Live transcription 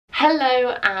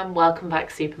Hello and welcome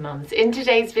back, Supermums. In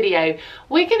today's video,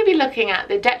 we're going to be looking at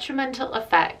the detrimental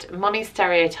effect mummy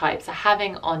stereotypes are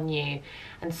having on you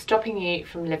and stopping you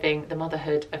from living the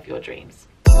motherhood of your dreams.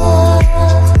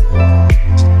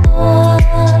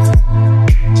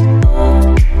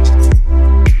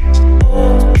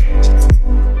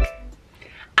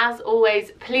 As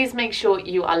always, please make sure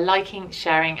you are liking,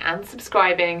 sharing and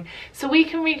subscribing so we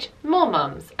can reach more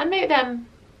mums and make them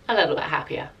a little bit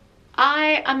happier.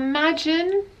 I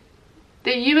imagine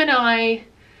that you and I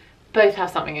both have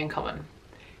something in common.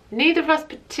 Neither of us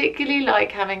particularly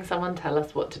like having someone tell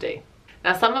us what to do.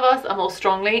 Now, some of us are more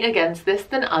strongly against this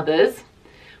than others.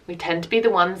 We tend to be the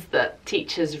ones that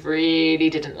teachers really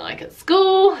didn't like at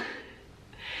school.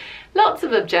 Lots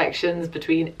of objections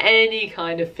between any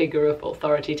kind of figure of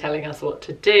authority telling us what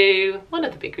to do. One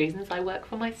of the big reasons I work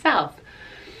for myself.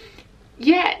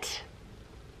 Yet,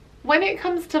 when it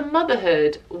comes to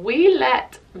motherhood, we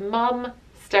let mum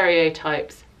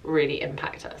stereotypes really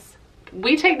impact us.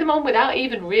 We take them on without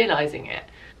even realising it.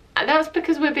 And that's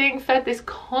because we're being fed this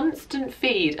constant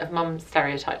feed of mum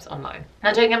stereotypes online.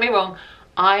 Now, don't get me wrong,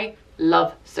 I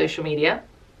love social media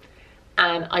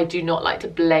and I do not like to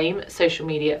blame social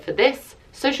media for this.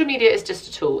 Social media is just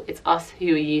a tool. It's us who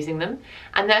are using them,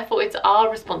 and therefore it's our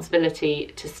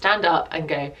responsibility to stand up and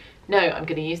go, no, I'm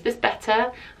going to use this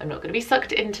better. I'm not going to be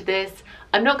sucked into this.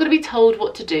 I'm not going to be told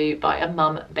what to do by a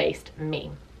mum-based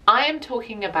meme. I am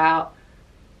talking about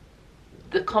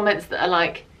the comments that are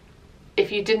like,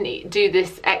 if you didn't do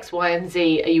this X, Y, and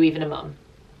Z, are you even a mum?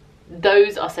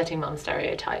 Those are setting mum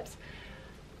stereotypes.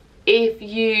 If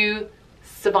you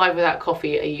survive without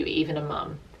coffee, are you even a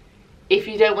mum? If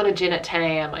you don't want a gin at 10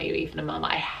 AM, are you even a mum?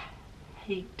 I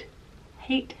hate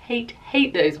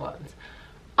those ones.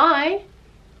 I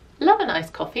love a nice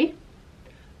coffee.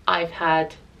 I've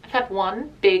had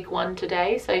one big one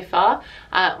today so far.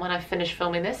 When I finish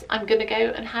filming this, I'm gonna go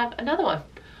and have another one.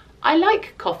 I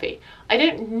like coffee. I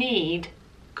don't need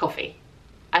coffee.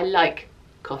 I like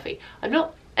coffee. I'm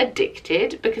not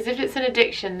addicted, because if it's an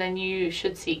addiction, then you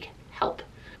should seek help.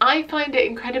 I find it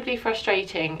incredibly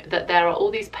frustrating that there are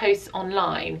all these posts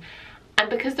online, and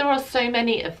because there are so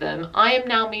many of them, I am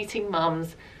now meeting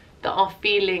mums that are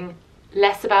feeling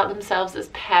less about themselves as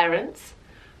parents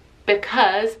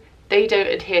because they don't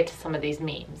adhere to some of these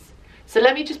memes. So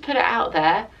let me just put it out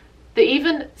there that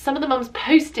even some of the mums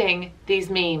posting these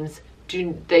memes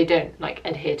don't like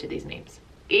adhere to these memes.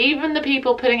 Even the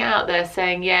people putting it out there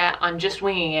saying, yeah, I'm just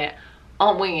winging it,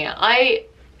 aren't winging it. I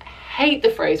hate the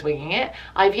phrase winging it.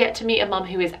 I've yet to meet a mum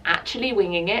who is actually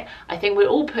winging it. I think we're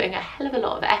all putting a hell of a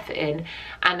lot of effort in,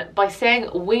 and by saying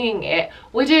winging it,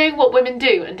 we're doing what women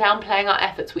do and downplaying our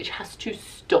efforts, which has to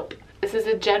stop. This is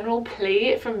a general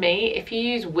plea from me. If you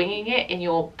use winging it in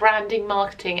your branding,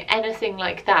 marketing, anything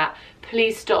like that,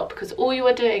 please stop, because all you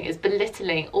are doing is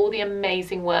belittling all the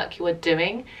amazing work you are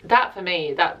doing. That, for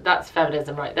me, that's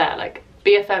feminism right there. Like,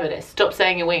 be a feminist. Stop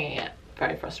saying you're winging it.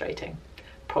 Very frustrating.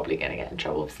 Probably going to get in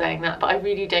trouble for saying that, but I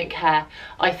really don't care.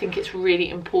 I think it's really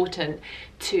important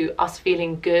to us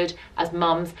feeling good as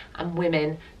mums and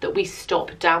women that we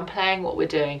stop downplaying what we're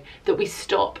doing, that we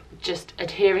stop just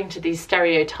adhering to these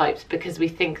stereotypes because we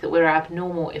think that we're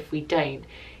abnormal if we don't.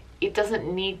 It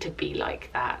doesn't need to be like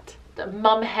that. The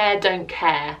mum hair don't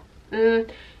care.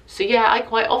 So yeah, I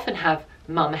quite often have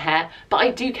mum hair, but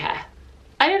I do care.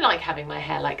 I don't like having my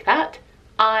hair like that.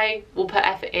 I will put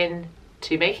effort in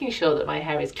to making sure that my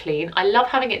hair is clean. I love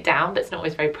having it down, but it's not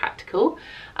always very practical.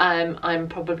 I'm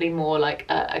probably more like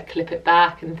a clip it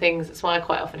back and things. That's why I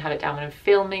quite often have it down when I'm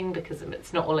filming, because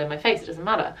it's not all in my face, it doesn't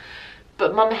matter.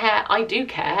 But mum hair, I do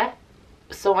care.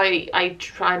 So I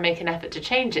try and make an effort to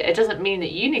change it. It doesn't mean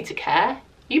that you need to care.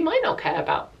 You might not care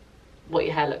about what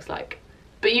your hair looks like,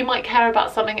 but you might care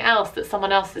about something else that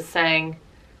someone else is saying,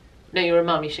 no, you're a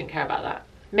mum, you shouldn't care about that.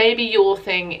 Maybe your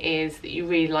thing is that you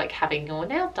really like having your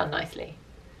nails done nicely.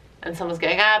 And someone's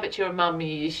going, but you're a mum,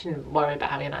 you shouldn't worry about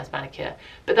having a nice manicure.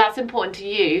 But that's important to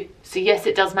you, so yes,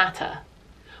 it does matter.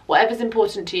 Whatever's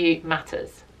important to you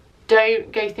matters.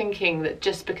 Don't go thinking that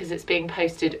just because it's being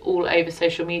posted all over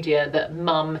social media that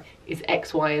mum is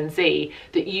X, Y, and Z,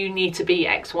 that you need to be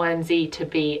X, Y, and Z to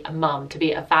be a mum, to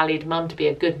be a valid mum, to be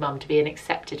a good mum, to be an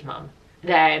accepted mum.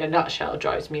 There, in a nutshell,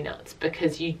 drives me nuts,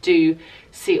 because you do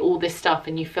see all this stuff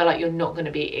and you feel like you're not going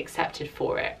to be accepted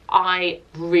for it. I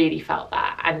really felt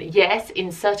that, and yes,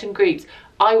 in certain groups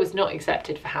I was not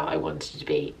accepted for how I wanted to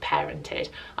be parented.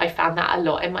 I found that a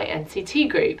lot in my NCT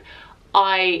group.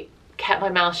 I kept my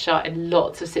mouth shut in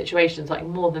lots of situations, like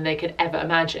more than they could ever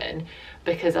imagine,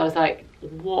 because I was like,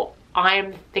 what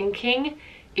I'm thinking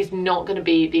is not going to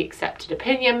be the accepted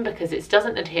opinion because it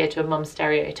doesn't adhere to a mum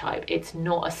stereotype. It's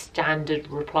not a standard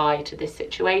reply to this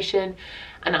situation,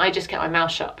 and I just kept my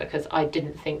mouth shut because I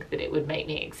didn't think that it would make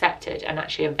me accepted. And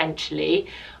actually eventually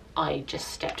I just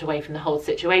stepped away from the whole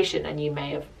situation, and you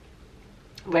may have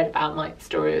read about my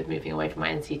story with moving away from my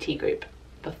NCT group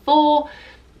before.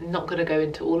 I'm not going to go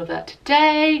into all of that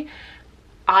today.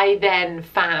 I then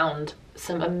found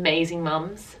some amazing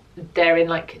mums. They're in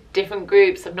like different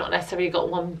groups. I've not necessarily got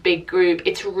one big group.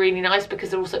 It's really nice because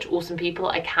they're all such awesome people.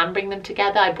 I can bring them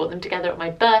together. I brought them together at my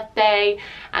birthday,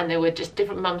 and they were just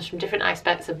different mums from different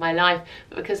aspects of my life,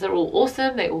 but because they're all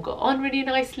awesome, they all got on really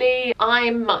nicely.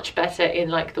 I'm much better in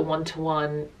like the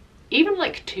one-to-one. Even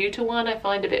like 2-to-1 I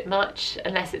find a bit much,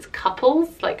 unless it's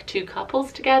couples, like 2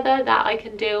 couples together, that I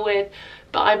can deal with.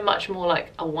 But I'm much more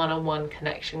like a one-on-one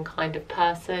connection kind of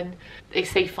person. They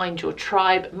say find your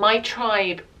tribe. My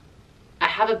tribe, I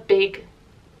have a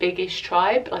big-ish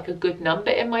tribe, like a good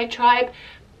number in my tribe,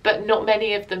 but not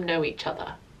many of them know each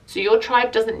other. So your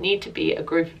tribe doesn't need to be a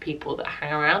group of people that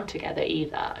hang around together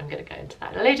either. I'm going to go into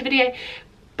that in a later video,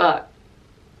 but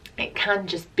it can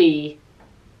just be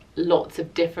lots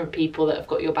of different people that have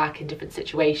got your back in different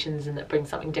situations and that bring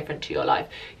something different to your life.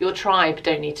 Your tribe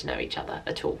don't need to know each other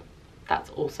at all. That's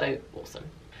also awesome.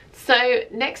 So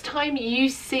next time you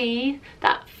see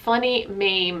that funny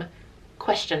meme,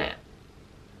 question it.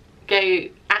 Go,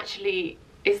 actually,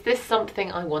 is this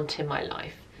something I want in my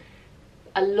life?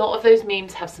 A lot of those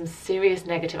memes have some serious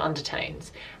negative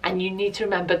undertones, and you need to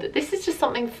remember that this is just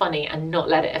something funny and not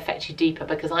let it affect you deeper,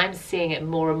 because I'm seeing it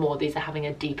more and more. These are having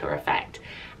a deeper effect,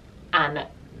 and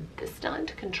they're starting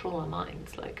to control our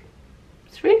minds. Like,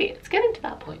 it's getting to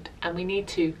that point, and we need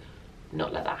to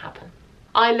not let that happen.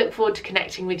 I look forward to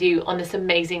connecting with you on this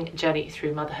amazing journey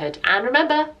through motherhood. And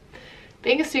remember,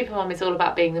 being a super mum is all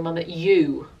about being the mum that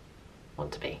you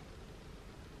want to be.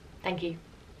 Thank you.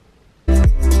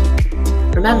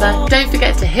 Remember, don't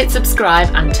forget to hit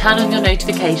subscribe and turn on your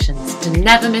notifications to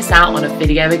never miss out on a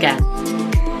video again.